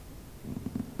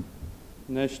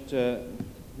Nest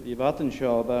I watan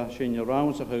seo ba sin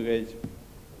rounds a chugaid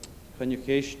chun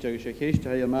chéiste agus sé chéiste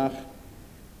ha amach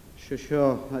se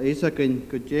seo a éisacin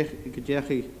go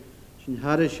dechi sin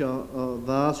harri seo a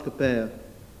bhás go péir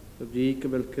go bhí go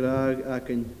bhfuil crág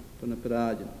acin don na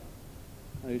práidin.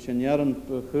 Agus sin nearan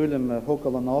chuúlim a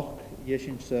thucail an nach dhé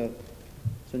sin san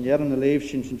nearan a léh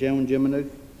sin sin deann Jimenag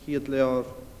chiad lear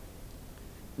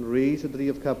an rís a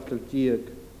dríomh capcail díag.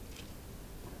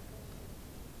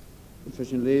 Für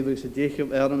zijn leven is het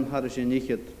dichtje Aaron hadden ze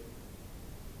niet.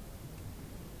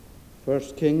 1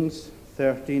 Kings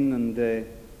 13 and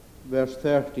verse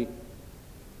 30.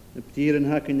 De dieren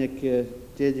hakken ik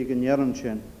tegen een jaren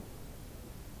zijn.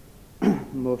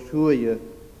 Maar groeien,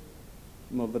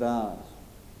 maar braas.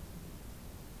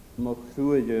 Maar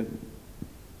groeien,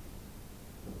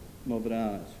 maar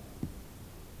braas.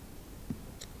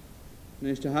 Nu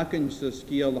is de hakken zo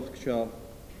skierlijk zo.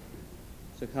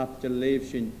 Ze gaat de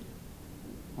leven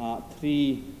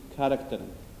three karakteren.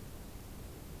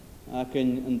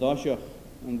 Akin an dosach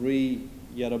an rí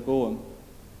Jeroboam.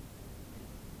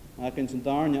 Akin san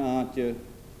darne áte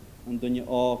an dunne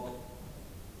ák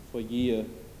for dhé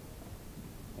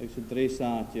agus a drés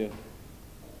áte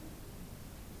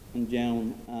an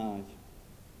dean áid.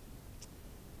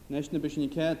 Nes na bis ni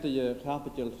céta je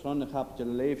chapitel, tronne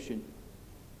chapitel leifsin.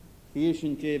 Hier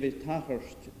sin David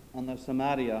tacharst an a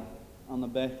Samaria an a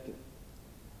bechte.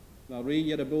 Na rí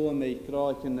Jeroboam mé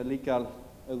kráikin na líkal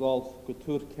a golf go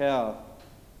túr cear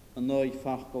an nóid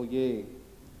fachgal dhé.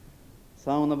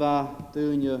 Sauna bha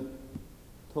dúne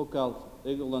tukal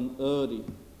igel an öri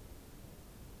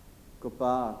go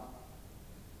bad.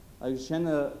 Agus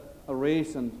sinna a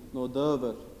résan nó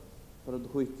döver for a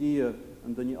chuití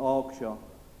an dunne ág seo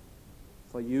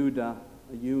for Juda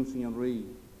a dúsing an rí.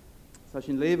 Sa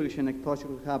sin lévig sin ag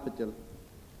táisiú capital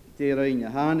dé réine.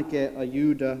 Hánike a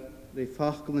Juda le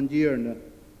fachgal an díirne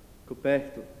go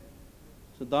bechtel.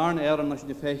 So darna an as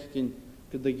de fechkin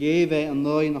go de géve an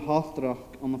nói na haftrach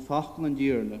an fachgal an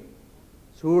díirne.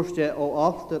 Soerste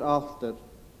ó after,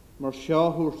 mar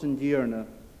sjáhúrs an díirne,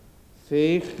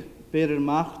 féch berir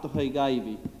machtach a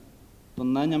gaivi,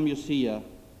 don nanyam Josia,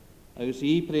 agus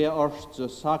ípré orste,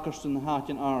 sakarst an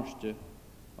hatin arste,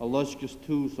 a luskes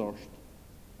túsorst,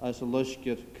 as a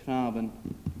lusker kraven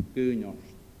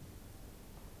gúnjorst.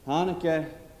 Hanneke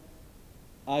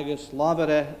agus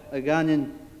labere a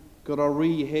ganin gur a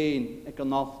rí héin ag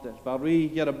an after, va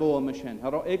rí Jeroboam a sin.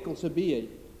 Har a ekkel sa bí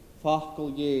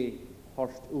fachgal dhé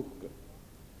horst uke.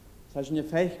 Sa sin a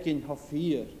feichkin ha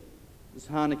fyr, is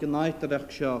hannig an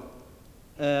eitarach seo,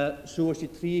 soos die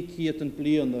 3 kieten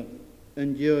bliane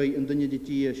en djoi en dunne die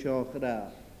die seo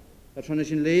gedaan. Son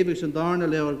is in leven zijn darne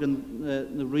leeuwen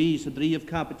na ries, a 3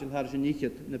 kapitel har sin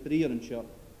nichet, na brieren seo.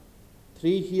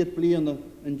 3 kiet bliane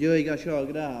en djoi ga seo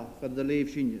gedaan, voor de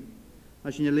leef sinje.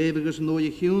 Als je leven is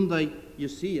nooit Hyundai je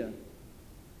zie.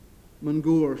 Men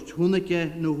goorst,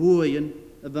 hunneke no hooien,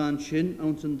 a van sin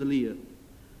ons en de leer.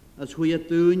 Als hoe je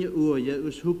tuinje oorje,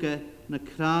 us hoeke na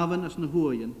kraven as na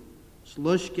hooien,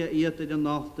 sluske ete de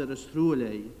nachter as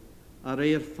roelei, a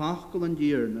reer fachkel en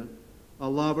dierne, a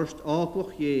laverst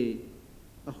akloch je,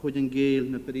 a goed en geel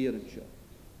na perieren sjo.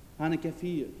 Hanneke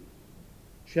 4.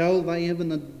 Sjál wij even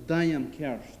na dajam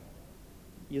kerst,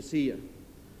 je zie.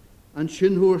 An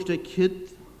sin hoorste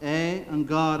kid an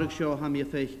garig sjo ham je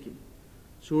feichkin.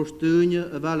 Soors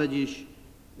tuinje a valadis,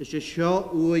 is je sjo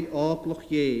ooi akloch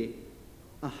je,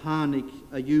 a hanig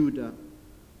a Juda.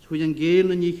 Swy an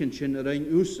geel en jichen sin a rein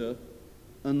usa,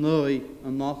 a noi, a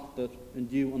nachter, en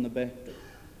diw an a bechter.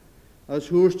 Als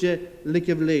hoorste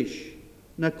like vlees,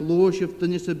 na gloosjef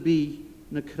dunne sa bi,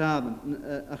 na kraven,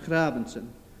 a kravensen.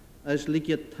 Als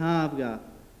like tavga,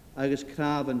 agus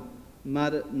kraven,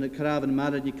 na kraven,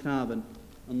 mara die kraven,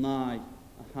 a nai,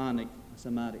 a hanig, a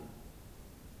Samaria.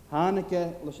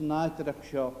 Hanike, las a naiterach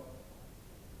sjo,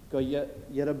 go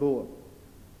Jeroboam.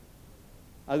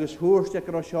 Agus hoorste ek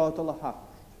ra sjotel a hachst.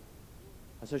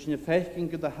 As je fechkin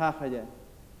go a hachaje,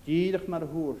 dierich mar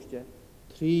hoorste,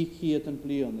 3 kieten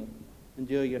bliane, en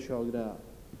deel je sjo gra.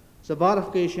 Sa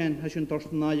barach ge sin, has je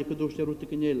torst naie gedoeste route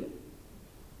kenele.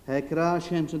 Hij kra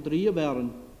sin zijn 3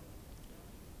 waren,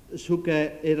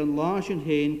 zoeke een laasjen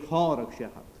heen karig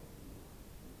sjehat.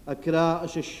 A kra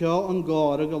as je sjo an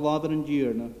garig a laver en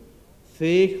dierne,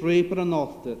 feich reper an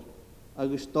after,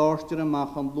 agus starster en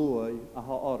mach an looi a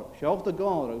ha arg. Sjocht a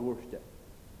garig woorste.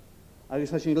 Agus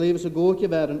has je levens a gootje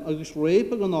werden, agus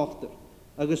reper an after,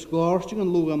 agus garsting an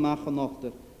looi a mach an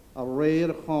after, a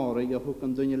reer garig a hoek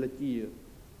an dunje let dier,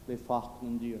 le facht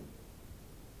an dier.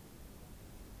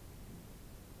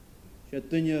 Je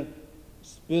dunje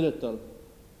spiritual,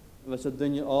 was a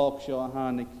dunje aak sjo a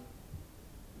hanik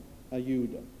a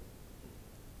Juda.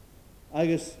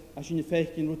 agus a sin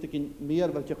fechtin rútagin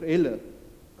mér bhailteach ile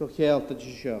go chéalta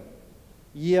seo.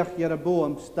 Díach ar a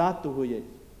bóam statuhuiid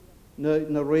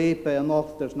na répe an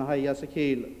ochtars na haia sa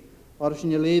chéile. Ar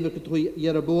sin léve go thui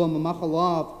ar a bóam amach a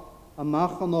láb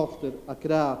amach an ochtar a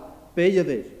gra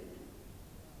béidir.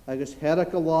 Agus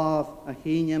herach a láb a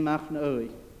híine amach na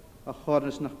oig a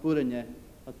chornas nach burinne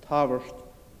a tavarst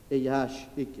I dheis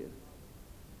ike.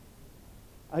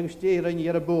 Agus dé rein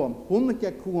ar a bóam, húnna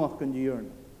ce cuach an dúrna.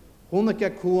 Húnna ce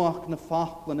cuach na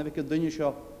fachlan a bheith a duine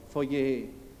seo fá dhé.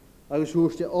 Agus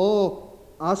húste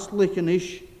aslich an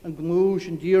is an glúis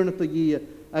an dúrna a dhé,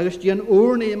 agus dí an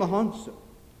úrna a hansa,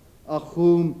 a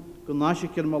chum go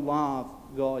náisiir ma láb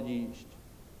gá díist.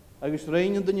 Agus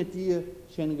rein an duine tí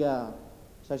sin gá,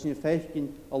 sa sin fechcin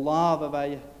a láb a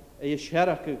bheith a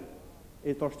searacha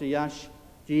I torsta dheis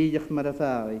díideach mar a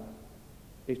fái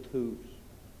I tús.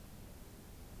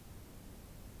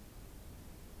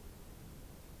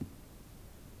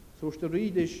 Soos de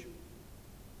rídis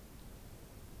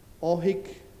áhic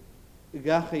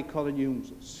gachaí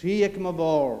collegiúmsa. Síag ma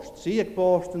bárst, síag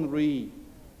bárst an rí,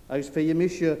 agus fé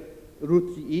mise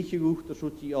rúti íche gúcht a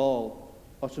rúti áll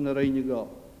as an a reine gá.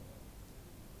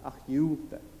 Ach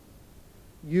dúta.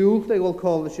 Dúta ghil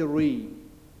cála sé rí,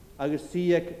 agus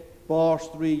síag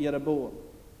bárst rí ar a bóam.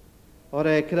 Ar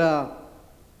cra,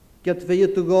 get fé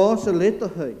tú gás a lit a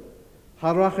hui,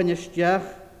 harrachan isteach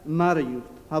marjúcht,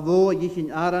 ha bó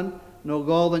íchin aran nó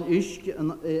gálan isce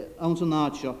an san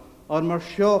átseo, ar mar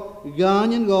seo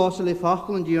gáin gás a le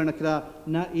fachal an dír na cra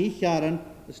na ícharan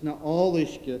is na áll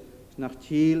isce is nach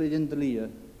tíl I an dlia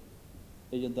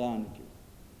I an dánike.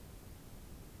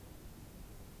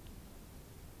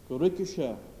 Go ruice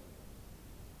seo,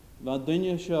 va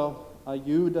duine seo a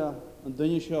Júda an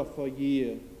duine seo fá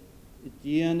dhé, I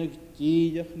déanach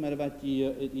díideach mar bheith dí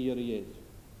I dhéad.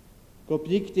 Go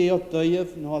blik dé ó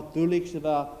daamh nó dúlaigh sa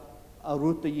bheith a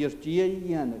rúta ír dí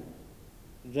dhéanach,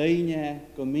 réine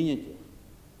go minideach,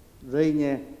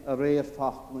 réine a réir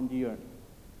fachal an díarna.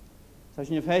 Tá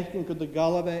sin fechcin go do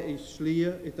galabeh I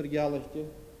slia idir gealachte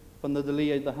fan na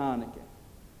dlia de hánacha.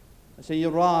 A sé I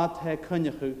rád he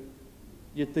cynnechu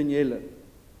I duine eile.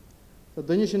 Tá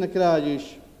duine sin na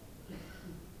cráidis,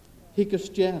 higus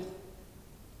deach,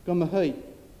 go ma hui,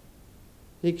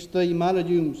 higus dai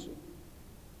maradúmsa,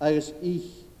 agus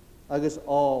ich, agus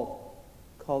áll,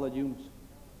 colladúmsa.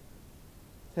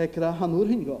 Tá cra hanúr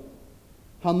hin gá.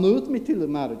 Hanúd mi til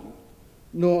maradúcht,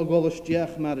 nó a gálas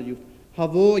deach maradúcht. Ha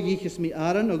bó íchas mi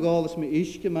aran, a gálas mi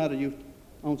isce maradúcht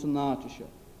an san náta seo.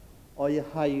 Á I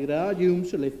haigra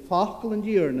dúmsa le fachal an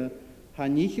díarna, ha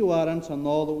níchiú aran san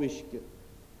nála isce,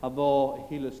 ha bó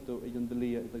hílastú I an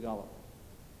dalia I da gala.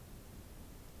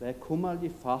 Bheith cumal I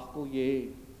fachal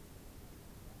dhé.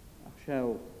 Ach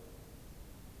seo,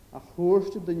 a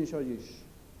chóirste duine seo is.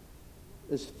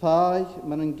 Is fáig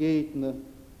mar an géitna,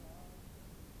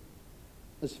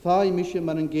 is fáig mise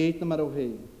mar an géitna mar ó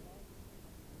héin.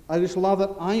 Agus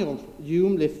láfar ail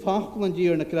dúm le fachal an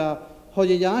dír na cra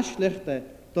hoide dheis lechte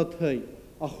dat hui.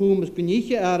 A chum is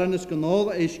gníche aran is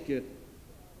gnála isce.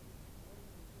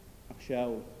 Ach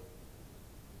seo,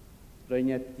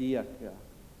 reinne díach ja.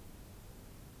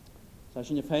 Tá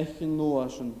sin fechcin nóa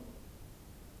sin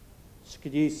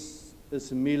scrís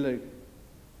is mílig.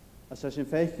 A tá sin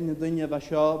fechcin na duine bha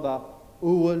seo bha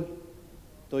úil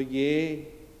do dhé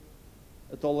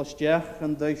a dolasteach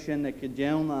an dó sin ag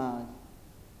deanna.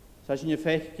 Tá sin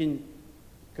fechcin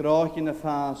grácin na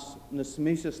fás na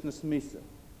smísas.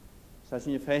 Tá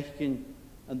sin fechcin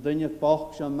an duine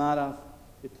bach se maraf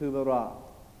I túbha rá.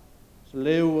 Sa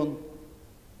leúan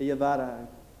I a bharag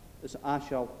is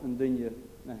asial an duine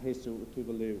na hésú a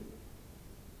túbha leú.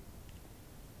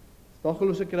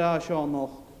 Stochel is a gra seo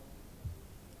noch,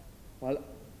 wel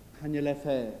hanne le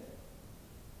fér.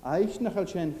 Eis nach al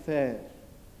sin fér,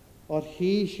 or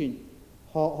hí sin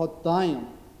ha daim,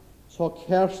 so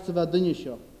kerste va duine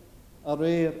seo, a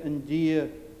réir an dia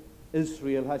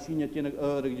Israel ha sin at dynag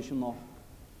örig dis noch.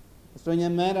 As rinne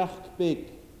merach big,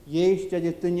 jéist ad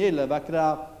duine va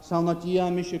gra sanna dia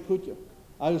misje kutje.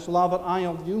 Agus lavar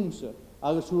ail dúmse,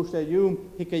 agus húst a dúm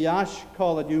hik a jas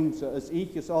call dúmse, as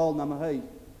ich is all na ma hei,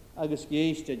 agus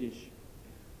jéist adis,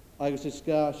 agus is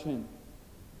ga sin,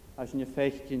 as je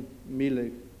fechtin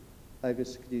milig,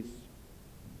 agus Christ.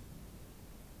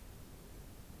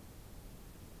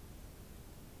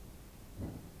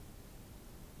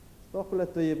 Stoch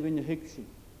let je brinne hiksin,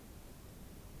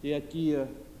 die a dia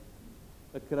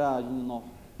a kraad in de nacht.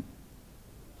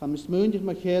 Ga mismundig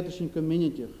ma geeders in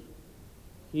communitych,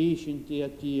 hísin die a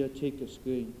dia teke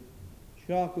skuin.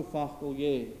 Sjaku fachel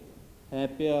je,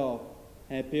 heb jou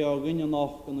ginne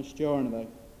nacht an a stjörnweg,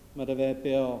 maar de web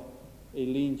jou e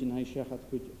lintjen hij sjachat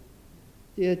kutje.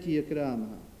 Déti a grama.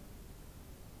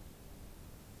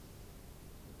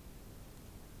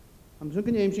 Am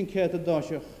zo'n een zijn keer te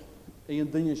dosje,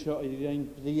 een ding zo,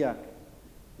 een priak,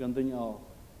 een ding al.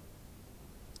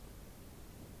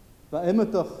 We immer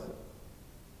toch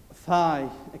fai,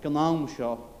 ik kan naam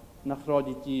zo, nach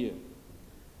roditier.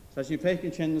 Zoals je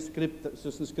feit in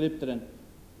de scripteren,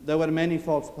 there were many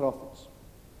false prophets.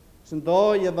 Zijn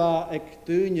daaien waar ik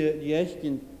toen je die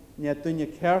echten, niet toen je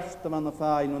kerst van de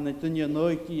fai, niet toen je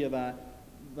nooit die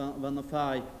van de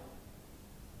fai.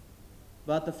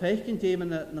 Wat de feiten thema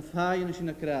na fai is in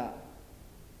de kra.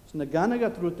 Is na gana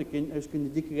gaat roetikin, is kun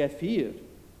je dikke vier.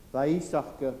 Waar je zag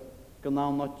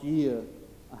kanaal not hier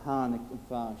a hanik en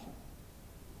fase.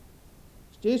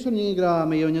 Steeds van je gra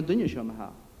met je dunje zo me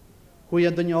ha. Hoe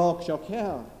je dunje ook zo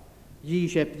keer. Je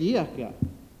schep diaka.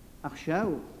 Ach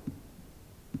schau.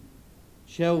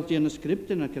 Schau die in de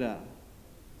scripten na kra.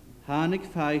 Hanik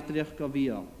feitelijk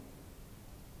gavial.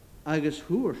 Agus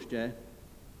hoerste.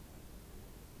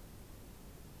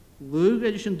 Lug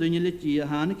is een dunje litie,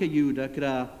 Hanika Juda,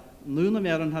 kra, luna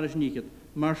meren haar is niet.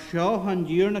 Maar schau han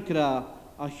dierna kra,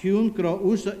 a huun kra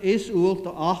usa is oel te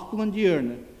achkelen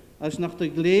dierna. Als nach de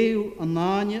gleeuw, a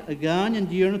nanje, a ganjen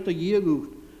dierna te jegucht.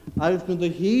 Als kun de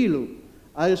hielu,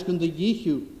 als kun de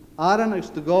jichu, aran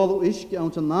is de galo iske,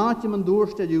 aan zijn naadje men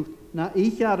doorstel jucht, na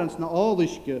icharens na al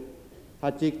iske,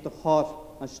 had ik de haar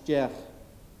a stjech,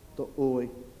 de ooi,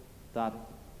 daar.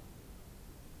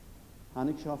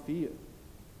 Hanik schau vier.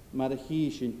 Maar de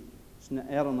gieschen zijn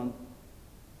ernen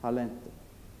halenten.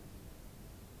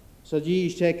 Zo die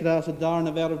zeker als het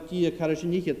daarna werp die kan je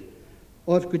niet het.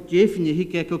 Of het jefje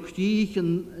hik ook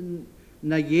stiegen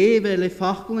na jewe le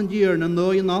fakkelen dier na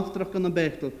nooie nachtrag aan de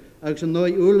bechtel. Als een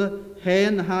nooie ulle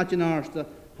heen had je naarste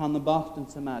aan de bacht in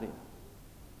Samaria.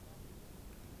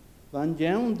 Van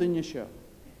jouw dingen zo.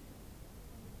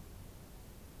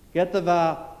 Get er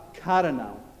waar karren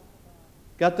nou.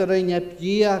 Gat er een heb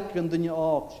jiak en dan je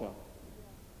ook zo.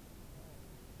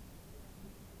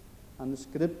 En de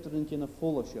scripter in je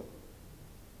volle zo.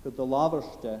 Dat de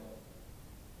laverste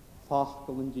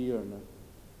fachtel en dierne. Dat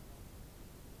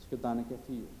is gedaan ik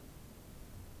hier.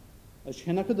 Als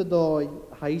je niet de dag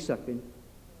heisakken.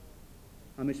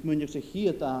 En mis moet je zich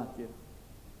hier taatje.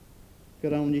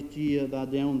 Gerouw niet hier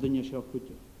dat down dan je zo goed.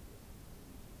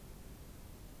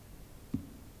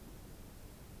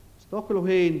 Stokkel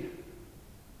heen.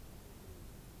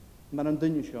 Maar een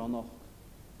ding is nog.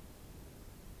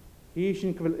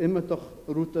 Hier wil immer toch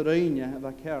routerijnen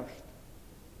wat kerst.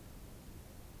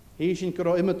 Hier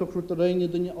wil immer toch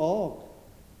routerijnen dan je ook.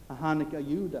 En hanik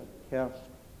ajuda kerst.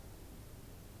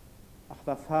 Ach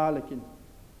wat faliken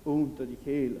onder die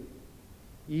hele.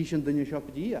 Hier dan je op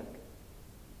die ook.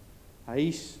 Hij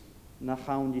is naar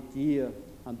gaan die dier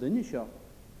aan dan je op.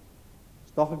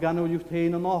 Toch gaan we juist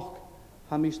heen en nog.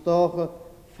 Hij is toch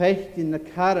vecht in de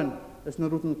karren. Dat is een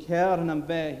route keren en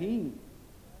bij heen.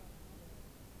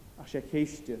 Als je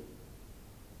kiest je,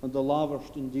 en de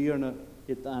laverst in dierne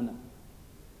het aan.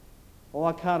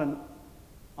 Alle keren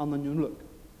aan een ongeluk.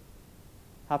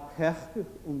 Heb hechte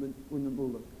om een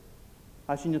ongeluk.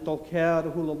 Als je niet al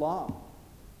keren hoe la,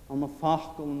 aan een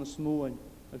vachtel en een smoen,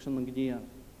 als een gedien.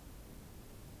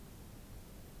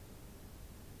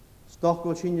 Stok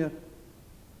was je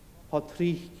had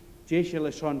richt,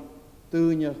 jeschele schon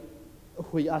toen je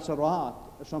hoe je aseraat,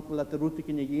 soms laat de route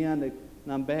in je genen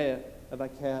naar bij en weg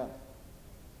her.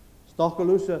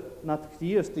 Stokkelusse naar het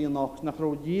kierst die nog, naar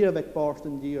rodier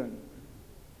wegbarsten dieren.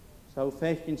 Zou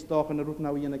vechten stokken de route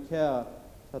nou in een keer,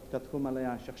 dat gaat komen alleen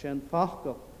als je geen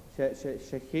vachtel,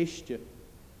 je geestje,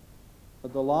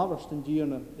 de laverste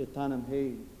dieren het aan hem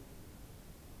heen.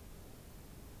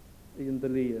 In de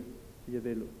leer, je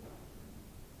wil.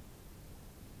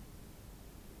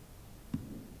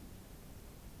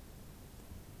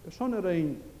 Zo'n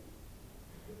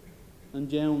een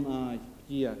down eye,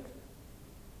 diak,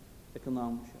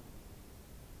 economische.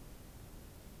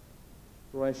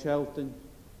 Roy Shelton,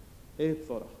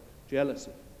 eetvorig, jealousy.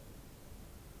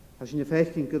 Als je een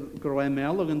vechting groei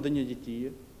melden dan je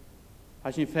dier.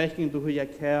 Als je een vechting doe je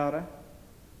keren,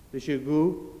 dus je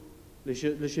goed,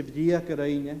 dus je diak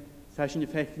reinen, als je een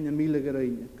vechting een miele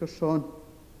reinen, kerson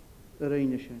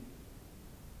reinen zijn.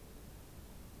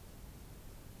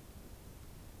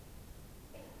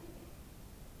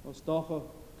 Als toch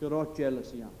groot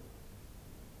jealousy aan.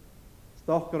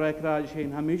 Toch groot krijg je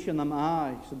een hamisje nam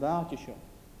aai, zodat je zo.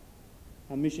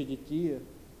 Hamisje die dier.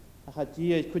 Hij gaat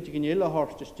dier het kutje in hele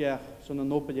horst sterk, zo'n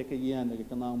noppen die ik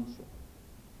kan aanmoesten.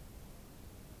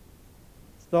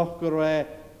 Toch groot,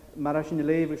 maar als je in de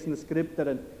leven in de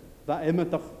scripteren, waar immer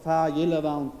toch vaar jelle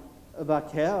waren, waar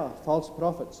keer, false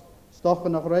prophets. Stocha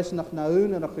nach reis nach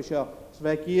naun nach gesha,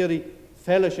 svekiri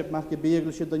fellowship mag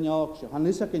gebirgliche danjaksha. Han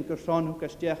lisa kin kursan hu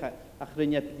kastecha, ach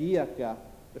renyep diaka,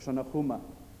 persona khuma.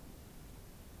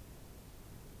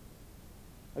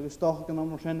 Agus stocha kan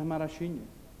amor sen mar ashinne.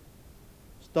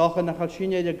 Stocha nach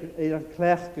ashinne de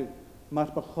klechku,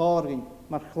 mar begaring,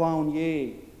 mar clown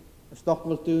ye. Stocha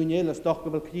wil tuinje, stocha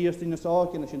wil kriest in de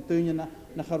saken, as in tuinje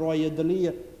na garoye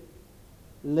delie.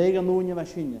 Lega noonje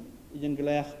ashinne, in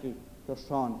glechku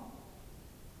kursan.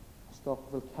 Stoch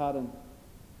wil karen,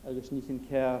 agus niet in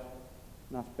keer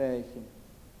naar bijgen,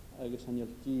 agus aan je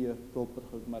dier koperig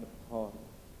maar begaan.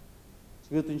 Het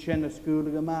wordt een schene school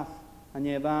gemaakt, en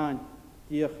je waan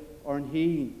die er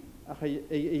heen, ach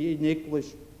je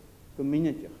neklisch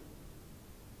geminnetig.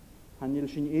 En je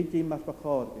zijn eten maar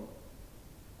begaan,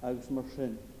 agus maar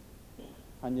schön,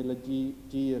 en je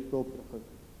dier koperig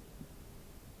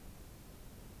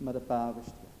maar de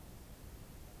paarwist.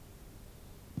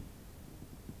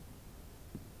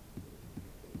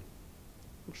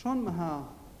 Gerson maha,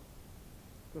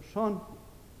 gerson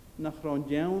nach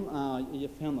rondjaun a je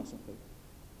fennas af.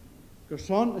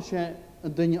 Gerson is je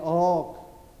een ding ook.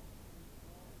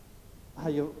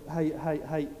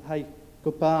 Hij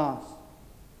kopaas.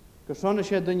 Gerson is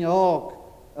je een ding ook.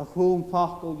 A gewoon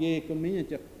fachtel je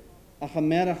community. A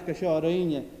gemerk als je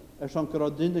arena zo'n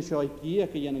krodinde zo ik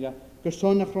je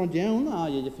gerson nach rondjaun a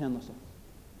je fennas af.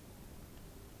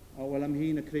 Oh wel am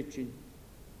hier een kritchen.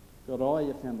 Gerooi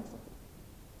je fennas af.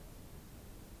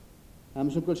 Am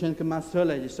zo'n kolschen ke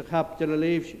masole, is de kapitale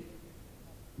leefje.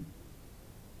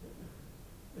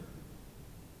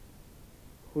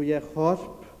 Hoe je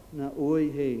gorp na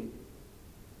ooi heen.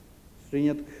 Vriend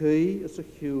het kui is een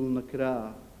giel na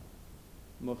kra.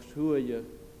 Mocht hoe je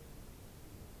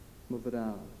me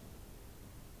verhaal.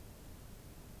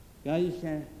 Ga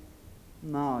je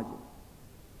naadje.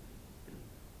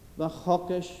 Wat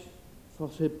gokkes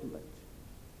versippelijk.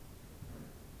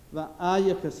 Wat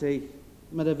aje gezegd.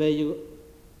 Maar dan weet je,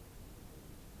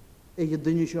 ik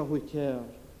doe niet zo goed keer.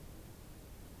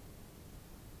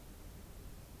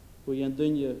 Hoe je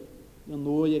doe je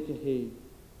nooit heen.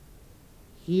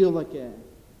 Heerlijk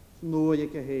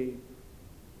nooit heen.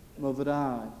 Maar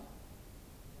vraag.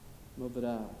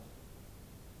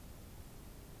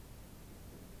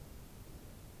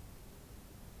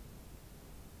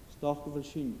 Stokken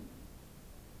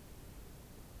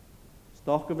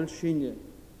wil zien.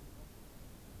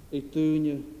 Ik doe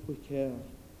je goed keer.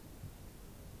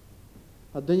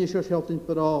 Het ding is helpt in het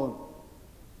verhaal.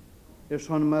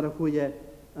 Zo'n maar hoe je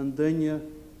een ding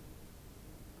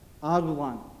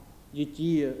agwan je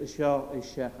dier is jou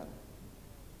is zeggen.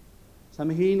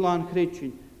 Samen heen lang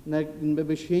kritchen, we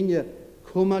beginnen je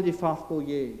kom al die fachtel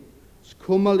je,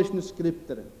 kom al is een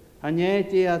scripteren. En jij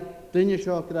die ding is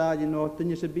jou kraag je nog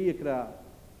ding is een bier kraag.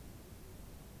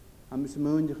 En we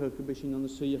moeten je beginnen aan de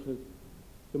zege.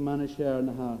 Gemane share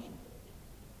na haas.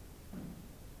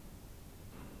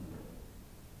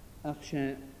 Ach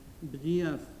zijn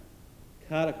brief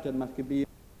karakter mag gebeuren.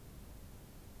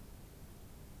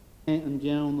 En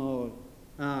down or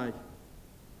ai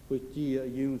with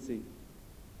die unity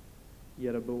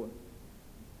jeraboa.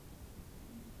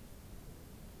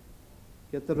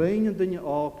 Het reine dingen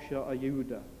ook zo a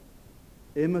Juda.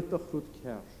 Immer toch goed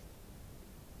kerst.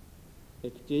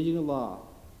 Ik tegen la.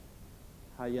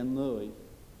 Ha je nooit.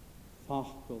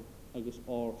 Fachtel agus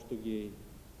oors te gee.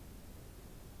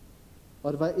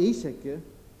 Or wat Iseke,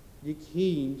 die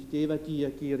kind, die wat die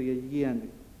keer je jene.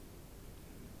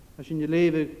 Als je in je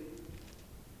leven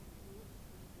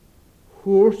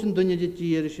hoort en dan je dit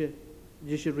dierische,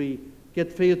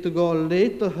 get veel te gaan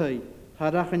leed te hij,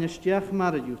 haar je stijg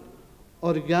maar doet.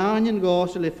 Organen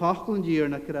gaas le fachtel en dier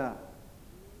naar kraag.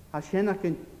 Als je naar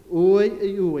een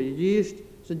oei, juist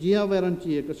zijn die weer een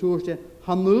tier, als hoort je,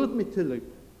 han nooit met tillig.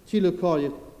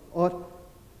 Tilukariet, or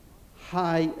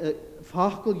hij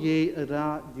fachtel je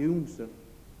ra jumser,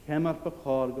 kemmer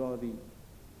bekar gavi.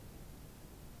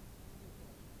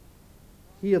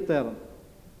 Hier term,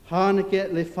 haneke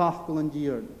le fachtel en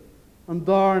dierne, een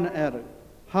darne erg,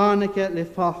 haneke le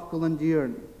fachtel en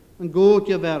dierne, een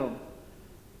gootje werm,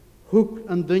 hoek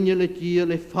en dunje le dier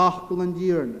le fachtel en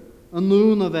dierne, een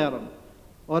noene werm,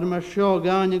 or maar zo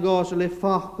gaan je gaas le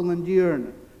fachtel en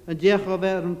dierne, een jegge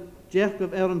werm.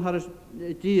 Jacob Aaron had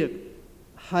dier,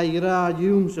 hij raad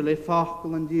jumse le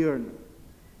fachtel en dierne.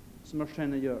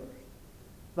 Smarschene jeurs.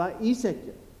 Waar is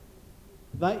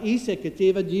ik?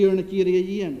 Te wat dierne kier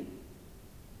je.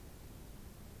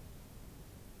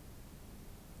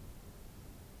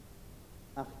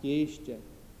 Ach jeestje,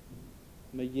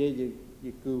 me je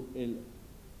koe il.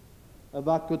 En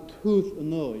wat het hoes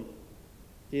nooit,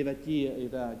 te wat dier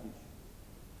raad is.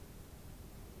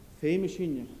 Féime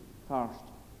sinne cást.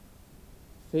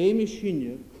 Féime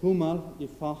sinne cúmal I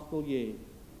fachtal gé.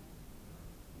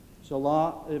 So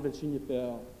lá bhfuil sinne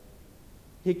beá.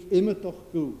 Hic imimetoch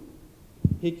go.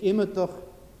 Hic imimetoch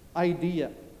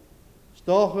idea.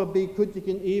 Stocha bí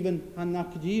cúteachn even han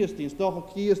nach díostín. Stocha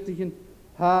díostín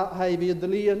ha bhí de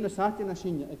líon na satina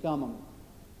sinne a gaman.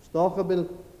 Stocha bil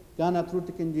gan a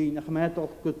trúteachn dín ach métoch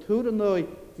go túra nói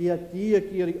dí a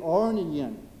díach ír I orna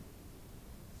dían.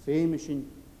 Féime sin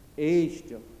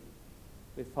éisteach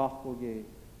be fachtal gé.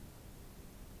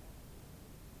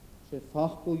 Sé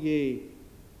fachtal gé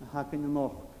a hacan an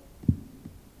noch.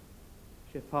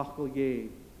 Sé fachtal gé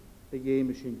a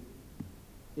dhéime sin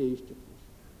éisteach.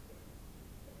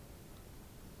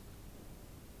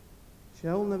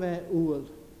 Seall na bheith úil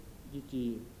I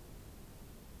dí.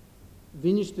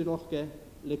 Vinnisteochge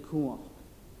le cuach.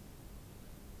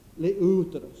 Le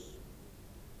úteras.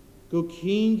 Go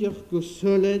cíndeach go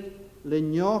sulid le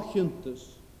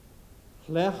neochiontas.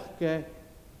 Chlechge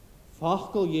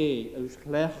fachtal gé agus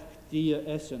chlech dí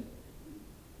essen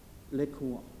le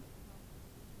cuach.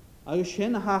 Agus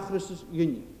sin a hachras is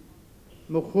ginne.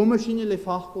 Mo chumme sinne le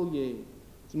fachtal gé.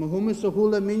 Mo chumme so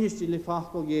hula ministri le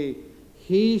fachtal gé.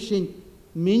 Hí sin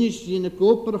ministri na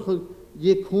goparachal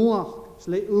gé cuach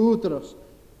le úteras.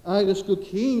 Agus go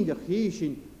cíndeach hí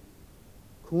sin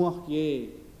cuach gé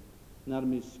nar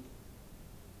misk.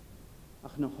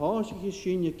 Ach na háisich is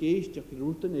sinne géisteach I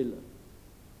rútan ille.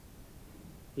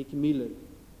 Hic mille,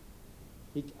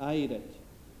 hic eiret,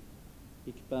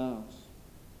 hic baas.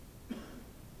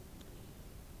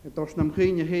 Het was nam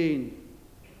geen heen.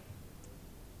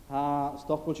 Ha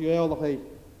stoppel je eilach ei.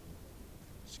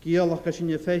 Skielach as in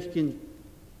je fechtkin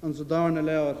an zo darne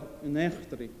leer in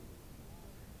echteri.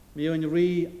 Me een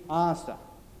ri asa.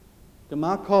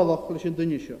 Gemak kalach lis in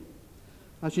dunnisje.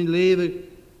 As in leven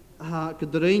ha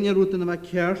gedreine routen na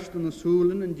kerst en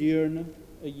soelen en dierne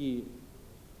a year.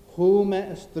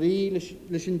 Home a strie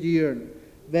lis in dierne.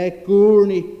 Wij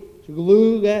goorni te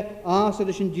gluge asa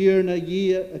lis in dierne a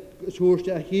year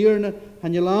soorste a hierne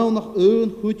han je lau nog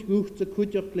een goed gocht te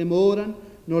kutjach klemoren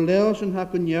no leusen ha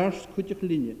kun jars kutjach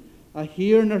linje. A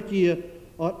hierne die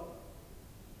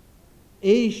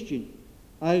eistin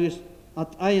agus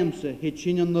at ayamse het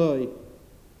sinne noi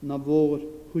na voor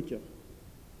kutjach.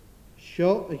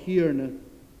 Sjo a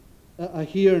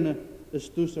hierne is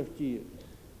tusartier.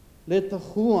 Let a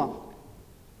chuach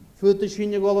fut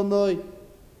sinne gola noi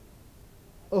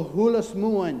a hulas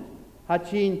moin hat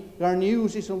sin gar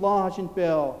nieuws is een laag in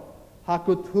pel ha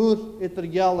kultuur het er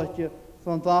jalletje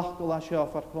van dachtel as je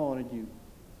verklaren duw.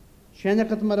 Sjennek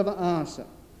het maar van asa.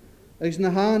 Is na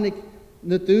hanik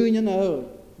na tuinje na hou.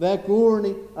 Wij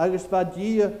koorni agus wat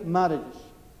die marriages.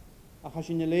 Ach as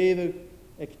in je leven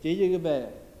ek die gebeur.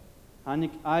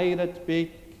 Hanik eiret bek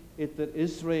het er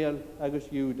Israel agus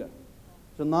Juda.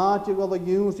 So naatje gola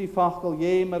juzi fachtel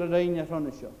je maar reine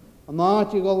rannesje.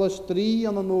 Naatje gola strie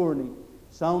aan de noorni.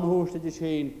 Saun hoorste je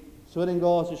heen. Zo den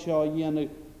gaas is ja jene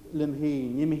lim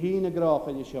heen. Je me heen graag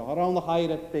je ja. Haran nog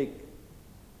eiret bek.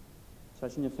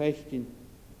 Zoals in je vechtjen.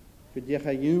 Voor die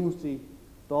ga juzi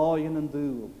dagen en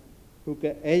duel. Hoe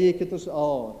ke eiket is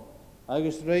aar.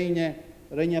 Agus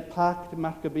reine pakt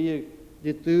mag gebeur.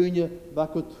 Die tuinje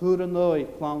wat cultuur nooit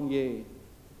klang je.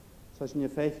 Zoals in je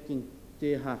vechtjen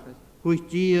die hagen. Hoe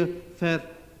die ver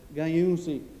gaan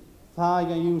juzi. Fa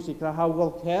gaan juzi. Kra hou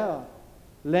wel keer.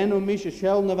 Leno misje,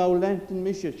 shell na wou lenten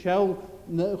misje, shell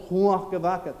na chuach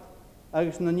gewakkerd.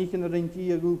 Agus na niet in de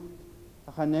rentier goed.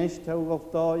 A ga nest hou wel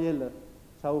da jelle.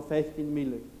 Zou 15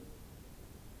 mille.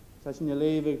 Zoals in je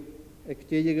leven ik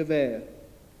tegen geweer.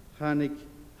 Ga ik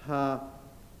ha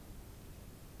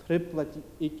triplet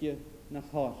ikje naar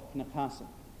harp, naar hassen.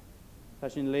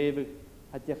 Zoals in je leven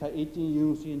had je ga eten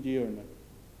juicy in dierne.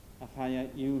 Dan ga je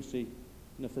juicy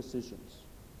naar physicians.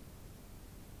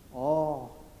 Oh.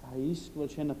 Hij is wel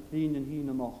zijn vrienden hier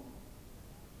nog.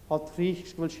 Had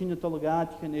Grieks wel zijn het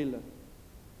allegaat geen ille.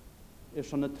 Is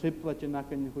zo'n tripletje naar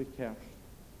een goed kerst.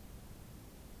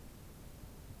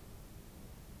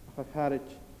 Ach gaat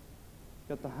het.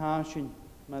 Gaat de haasje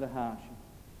met de haasje.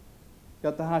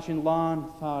 Gaat de haasje laan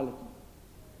vaarlijk.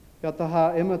 Gaat de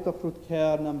haar immer toch goed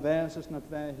keren en wijzes naar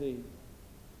wij heen.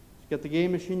 Gaat de game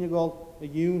misschien wel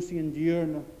een juicy en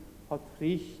dierne. Had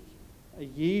Grieks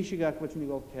een jeesje gaat wat je niet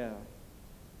wel keren.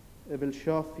 Wil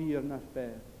schafier naar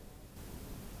bij.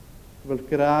 Wil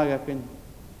kragen.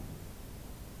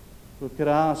 Wil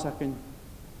krasaken.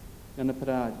 En een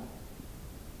praat.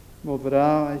 Maar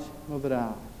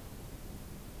vraag.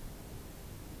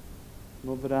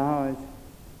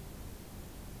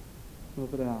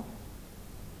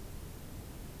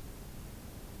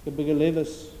 Ik heb geleverd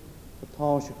het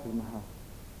huisje voor me.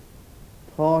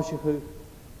 Táisichu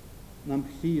nam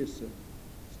chiasa,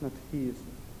 sna chiasa.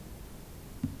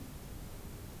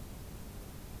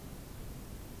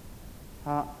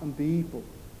 Ha an Bíbel,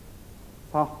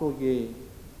 fachbal gé,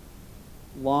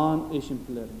 lán is yn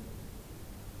blerin.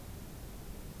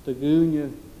 Dy gŵnio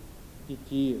I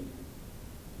dir,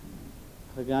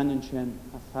 chaganyan sien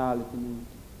a thalig yn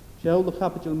ywyd. Siawl y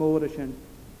capital môr sien,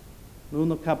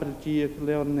 nhw'n o capital dir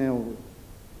leor newl.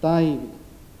 David,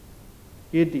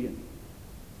 Gideon,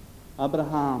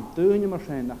 Abraham, dŵnio mar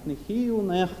sien, ach ni hiw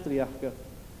nechtri ach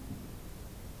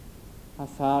a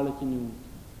thalig yn ywyd.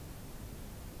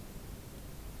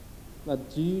 La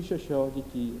dys a sio di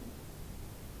dir.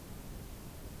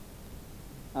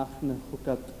 Ach na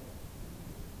chwgad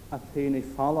a tein ei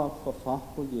falach o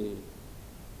fachbol ie.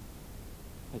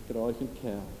 A groich yn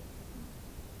cael.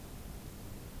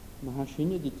 Mae ha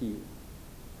sy'n di dir.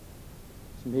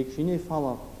 Sy'n heg sy'n ei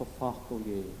falach o fachbol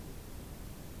ie.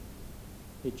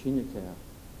 E sy'n ei cael.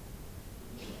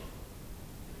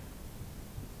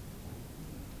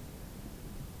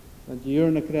 A dir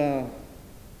na gra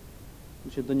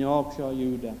is het dan ook zo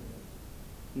Juda,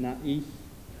 na ich,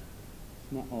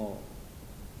 na al.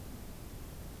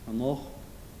 En nog,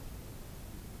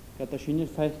 gaat als je niet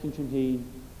 15 heen,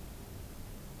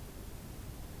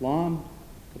 laan,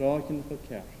 kraken voor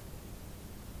kerst,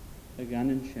 en gaan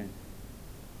in schen,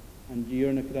 en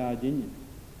dier na kraadinje,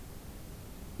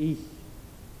 ich,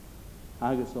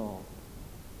 hages al.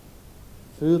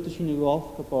 Voelt als je niet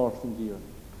golf geborsten dier.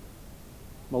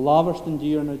 Maar lavers den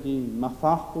dier naar dien, maar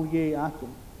fachbel je akken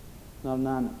naar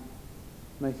nana.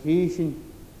 Maar heesen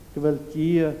geweld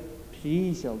je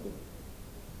prijzelden.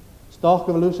 Stach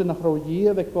geweld naar vrouw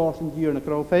je wegbaars den dier, naar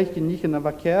vrouw 15 niet naar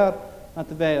wakker naar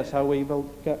de wijs, hou je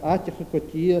wel atje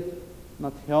gekwartier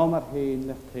naar het helmer heen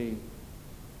ligt heen.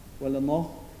 Wel er nog,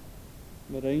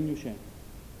 maar een nu zijn.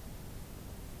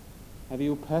 Heb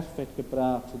je perfect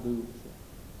gepraat te doen.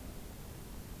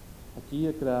 Het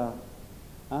hier graag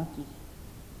atje.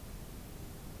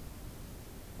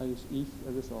 Agus ich,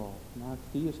 agus all. Maak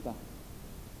die is dat.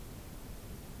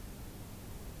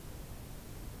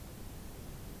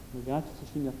 Maar gaat het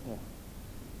zien dat hij.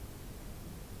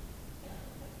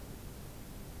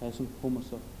 Hij is een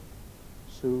kommerse,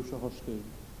 zoze horskeun.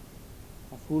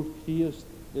 Hij voelt Christ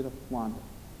in het wandel.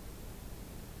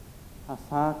 Hij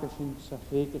vaak is in zijn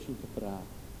gekers in te praten.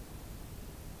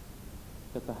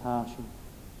 Dat de haasje,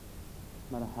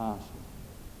 maar de haasje.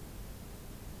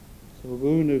 Zo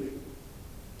wonig.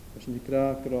 Als je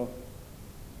graag krijgt,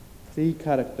 3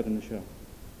 karakteren is ja.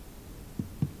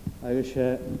 Als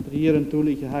je 3 en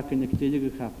toelige hakken in je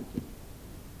tegen gaat.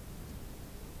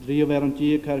 3 waren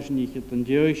 10 kars niet, dan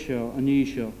juist ja, en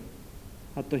is ja.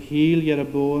 Had de heel jare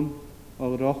boom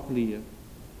al roch lier.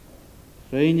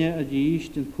 Reine het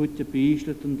juist en goed je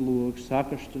bieslet en loog,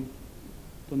 zakkersten,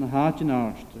 dan haat je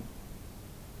naarste.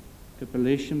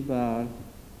 Kapelischen baar,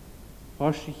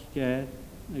 horstigheid.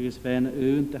 Agus bijna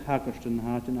een te hakkersten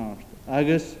had in aarste.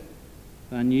 Agus,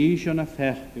 van nie schon a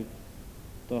fechke,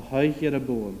 to huig jere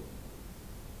boom.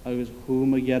 Agus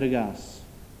hoem a jere gas.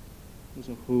 Agus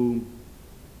a hoem,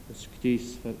 a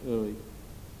skties ver ui,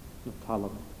 no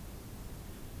kalab.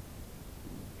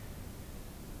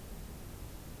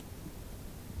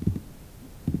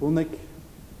 Hoenik,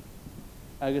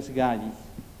 agus gadig,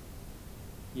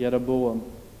 jere boom,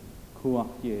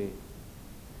 kuach je.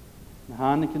 Na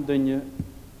hanik en dunje,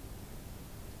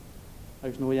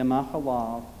 agus no je mag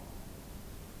laag,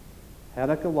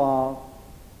 herke laag,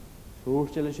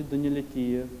 voorstel is je dunje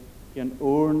letier, geen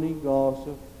oornie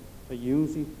gazen, van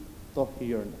juzi toch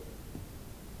hierne.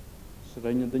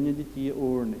 Zodat je dunje letier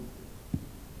oornie,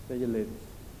 dat je leeft.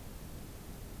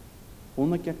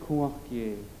 Hoenik je kuach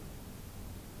je.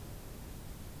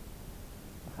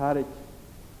 Harik,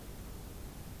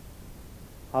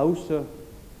 hause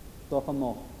toch een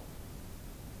nog.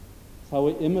 Zou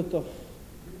je immer toch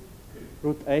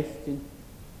roet echten,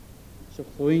 zo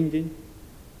vrienden,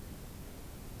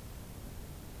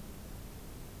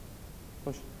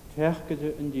 was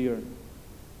kerkende en dieren.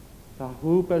 Dat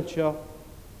hoepeltje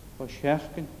was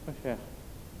scherken, was scherken.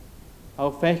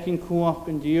 Hou vechten koach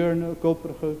en dieren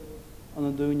kopperige aan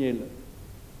de doenjelle.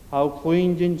 Hou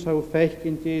vrienden zou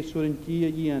vechten te zo een tier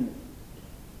jene.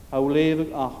 Hou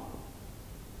levig achter.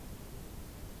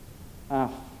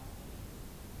 Ach.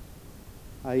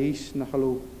 Hij is na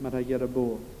geloof, maar hij jere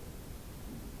boom.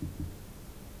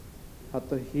 Had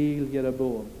de heel jere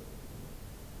boom.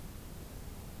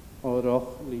 O roch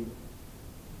lief.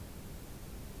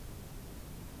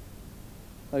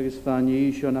 Hij is van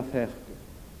je schon na vechten.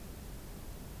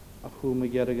 Ach hoe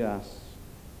me jere gas.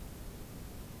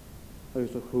 Hij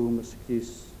is ook hoe me skis.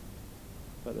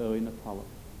 Wat er in het hallen.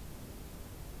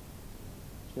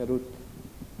 Sherut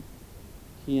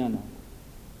Kiana,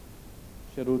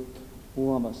 Sherut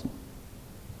Uamasa,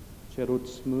 Sherut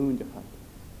Smoonjahat,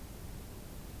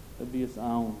 the Bias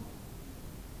Own,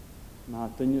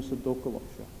 Martinus a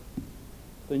Dokawasha,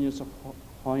 Tinus a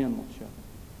Hoyanwasha,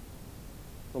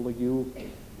 the Lagu,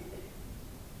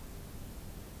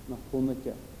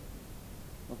 Napunaka,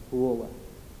 a Pula,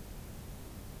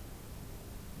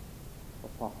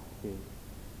 a Paki,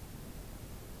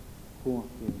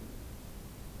 Puaki.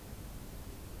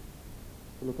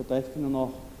 Look at that in the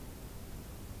noch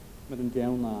met een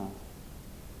gel na.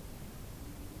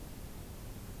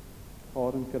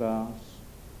 Horen gras.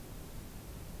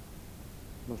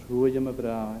 Nos roeie me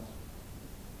braas.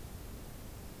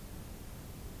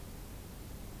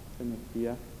 En ik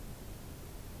via.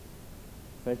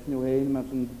 Vecht nu heen met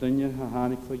een dunje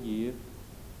gehaan ik voor je.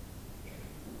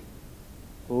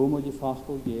 Homo je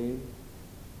vachtel je.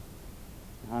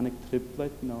 Gehaan ik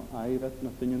triplet, nou eiret,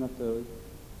 nou dunje naar thuis.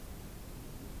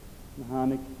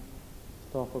 Hanik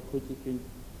stop a kutikin.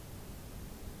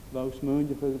 Laus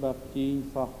moonje voor de 10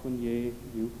 fach van je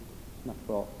joep naar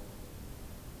vrouw.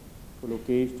 Voor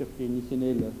lokeestig je niet in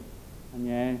ille en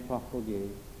jij fach voor je.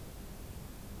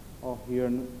 Oh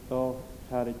hier daar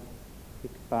ga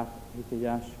ik bak met de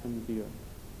jas van dier.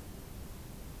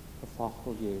 Een fach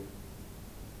voor je.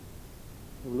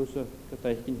 Ik wil ze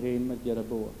getijken heen met je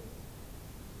boer.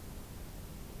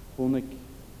 Kon ik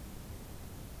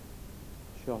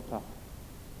Shota.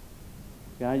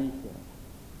 Gaelic.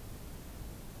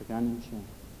 The Gaelic.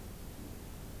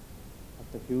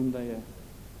 At the Hyundai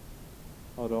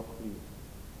or Rockly.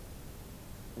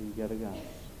 And you get a gas.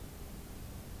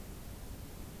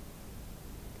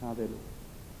 Cadel.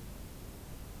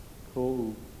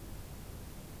 Coal.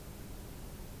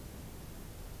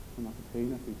 And I can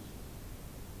pay a piece.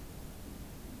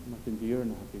 And I can dear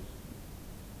in a piece.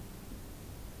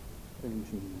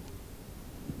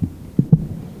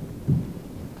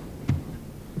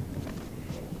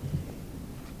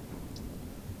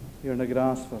 Hier na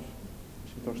grasver,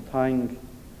 sy'n dros tang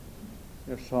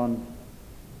son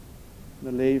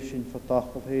na leef sy'n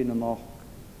ffodach of hyn yn och.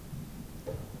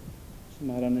 Sy'n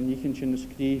mar an yn eich sy'n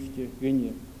ysgrifftio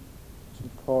gynnu,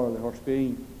 sy'n corl y hors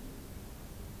bein,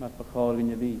 mat bachor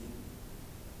gynnu fi.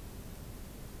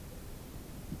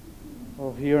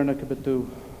 O hier na cybydw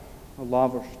o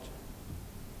laferst,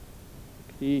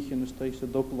 crych yn ystod y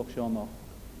doglwch sy'n och.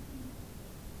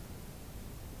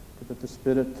 Cybyd y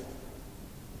spirit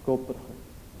Koperge.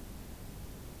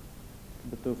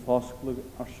 Bedoel vastelijk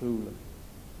arsule.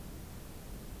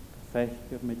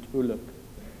 Vechter met ulk.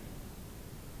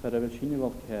 Verder we zien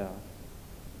wel keer.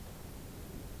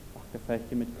 Ach,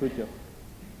 vechter met kudje.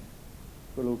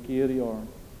 Gelokeer jaar.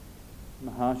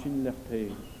 Maar haasje legt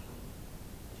heen.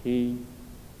 Tien.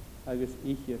 Agus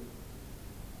ietje.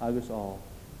 Agus al.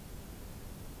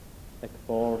 Ik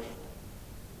borst.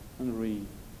 En rie.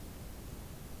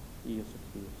 Ies het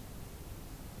feest.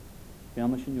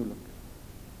 Gerne sy'n iwlwg.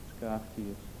 Sgach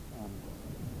tiers. Amen.